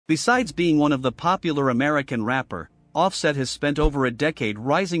Besides being one of the popular American rapper, Offset has spent over a decade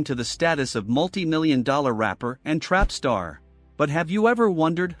rising to the status of multi-million-dollar rapper and trap star. But have you ever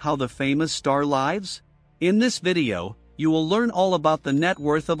wondered how the famous star lives? In this video, you will learn all about the net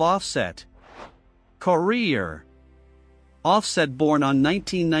worth of Offset. Career. Offset born on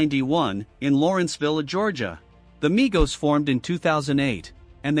 1991 in Lawrenceville, Georgia. The Migos formed in 2008,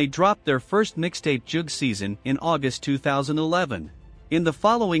 and they dropped their first mixtape Jug Season in August 2011. In the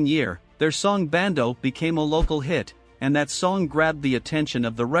following year, their song Bando became a local hit, and that song grabbed the attention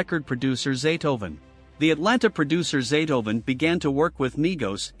of the record producer Zaytoven. The Atlanta producer Zaytoven began to work with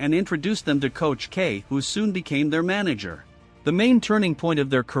Migos and introduced them to Coach K, who soon became their manager. The main turning point of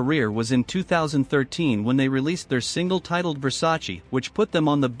their career was in 2013 when they released their single titled Versace, which put them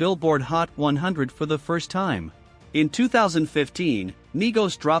on the Billboard Hot 100 for the first time. In 2015,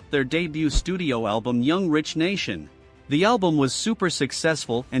 Migos dropped their debut studio album Young Rich Nation. The album was super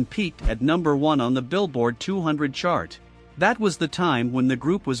successful and peaked at #1 on the Billboard 200 chart. That was the time when the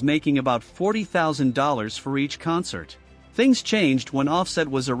group was making about $40,000 for each concert. Things changed when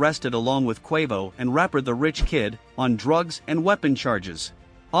Offset was arrested along with Quavo and rapper The Rich Kid on drugs and weapon charges.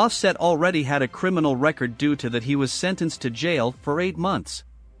 Offset already had a criminal record due to that he was sentenced to jail for 8 months.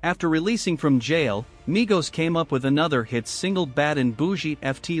 After releasing from jail, Migos came up with another hit single Bad and Bougie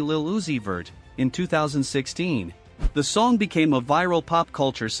ft Lil Uzi Vert in 2016. The song became a viral pop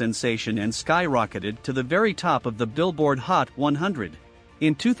culture sensation and skyrocketed to the very top of the Billboard Hot 100.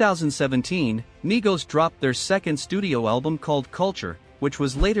 In 2017, Migos dropped their second studio album called Culture, which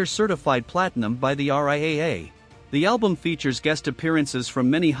was later certified platinum by the RIAA. The album features guest appearances from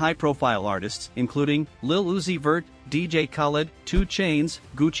many high-profile artists, including Lil Uzi Vert, DJ Khaled, 2 Chainz,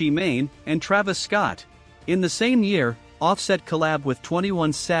 Gucci Mane, and Travis Scott. In the same year, Offset collabed with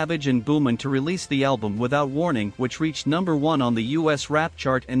 21 Savage and Boomin to release the album Without Warning, which reached #1 on the US rap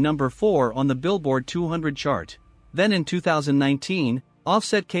chart and #4 on the Billboard 200 chart. Then in 2019,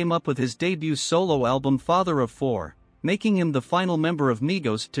 Offset came up with his debut solo album Father of Four, making him the final member of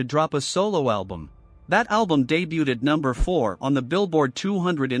Migos to drop a solo album. That album debuted at #4 on the Billboard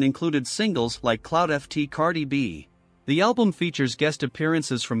 200 and included singles like Cloud Ft Cardi B. The album features guest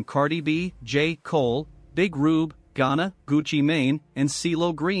appearances from Cardi B, J. Cole, Big Rube, Ghana, Gucci Mane, and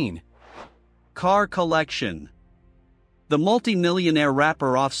CeeLo Green. Car collection. The multi-millionaire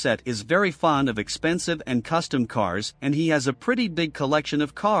rapper Offset is very fond of expensive and custom cars, and he has a pretty big collection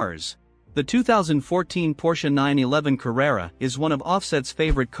of cars. The 2014 Porsche 911 Carrera is one of Offset's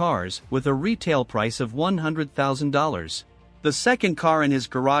favorite cars, with a retail price of $100,000. The second car in his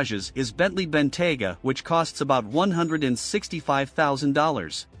garages is Bentley Bentayga, which costs about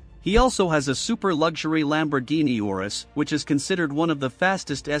 $165,000. He also has a super luxury Lamborghini Urus, which is considered one of the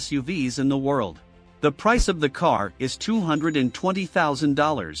fastest SUVs in the world. The price of the car is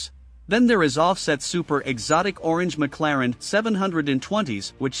 $220,000. Then there is Offset's super exotic orange McLaren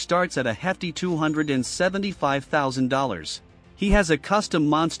 720s, which starts at a hefty $275,000. He has a custom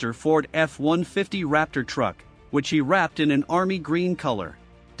monster Ford F-150 Raptor truck, which he wrapped in an army green color.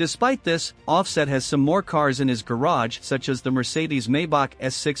 Despite this, Offset has some more cars in his garage, such as the Mercedes Maybach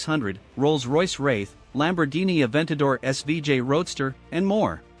S600, Rolls-Royce Wraith, Lamborghini Aventador SVJ Roadster, and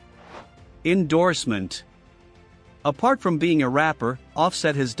more. Endorsement. Apart from being a rapper,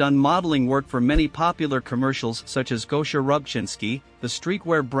 Offset has done modeling work for many popular commercials such as Gosha Rubchinski, the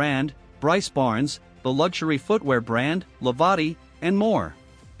streetwear brand, Bryce Barnes, the luxury footwear brand, Lavati, and more.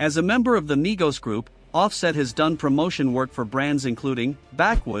 As a member of the Migos group, Offset has done promotion work for brands including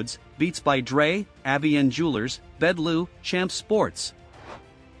Backwoods, Beats by Dre, Avian Jewelers, Bedloo, Champ Sports.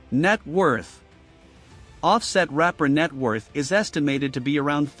 Net worth. Offset rapper net worth is estimated to be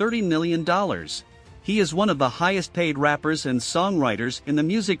around $30 million. He is one of the highest paid rappers and songwriters in the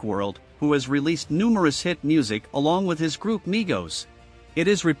music world, who has released numerous hit music along with his group Migos. It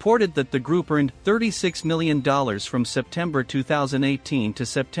is reported that the group earned $36 million from September 2018 to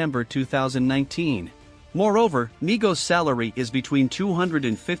September 2019. Moreover, Migos' salary is between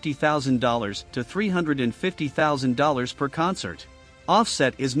 $250,000 to $350,000 per concert.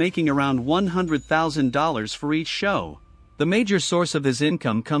 Offset is making around $100,000 for each show. The major source of his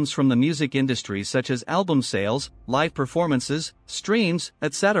income comes from the music industry such as album sales, live performances, streams,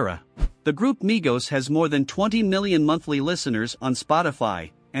 etc. The group Migos has more than 20 million monthly listeners on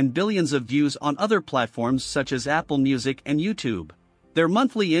Spotify, and billions of views on other platforms such as Apple Music and YouTube. Their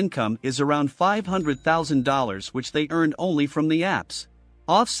monthly income is around $500,000, which they earned only from the apps.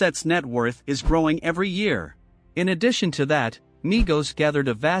 Offset's net worth is growing every year. In addition to that, Migos gathered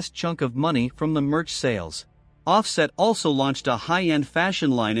a vast chunk of money from the merch sales. Offset also launched a high-end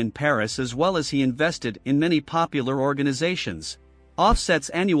fashion line in Paris, as well as he invested in many popular organizations. Offset's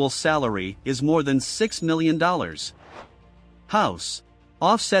annual salary is more than $6 million. House.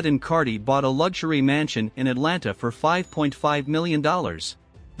 Offset and Cardi bought a luxury mansion in Atlanta for $5.5 million.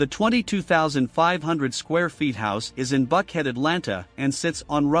 The 22,500 square feet house is in Buckhead, Atlanta, and sits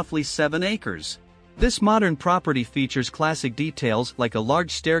on roughly 7 acres. This modern property features classic details like a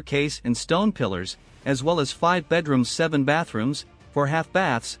large staircase and stone pillars, as well as 5 bedrooms, 7 bathrooms, 4 half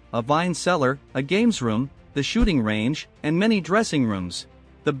baths, a wine cellar, a games room, the shooting range, and many dressing rooms.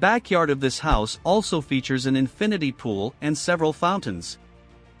 The backyard of this house also features an infinity pool and several fountains.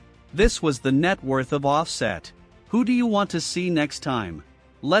 This was the net worth of Offset. Who do you want to see next time?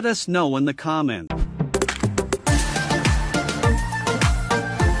 Let us know in the comments.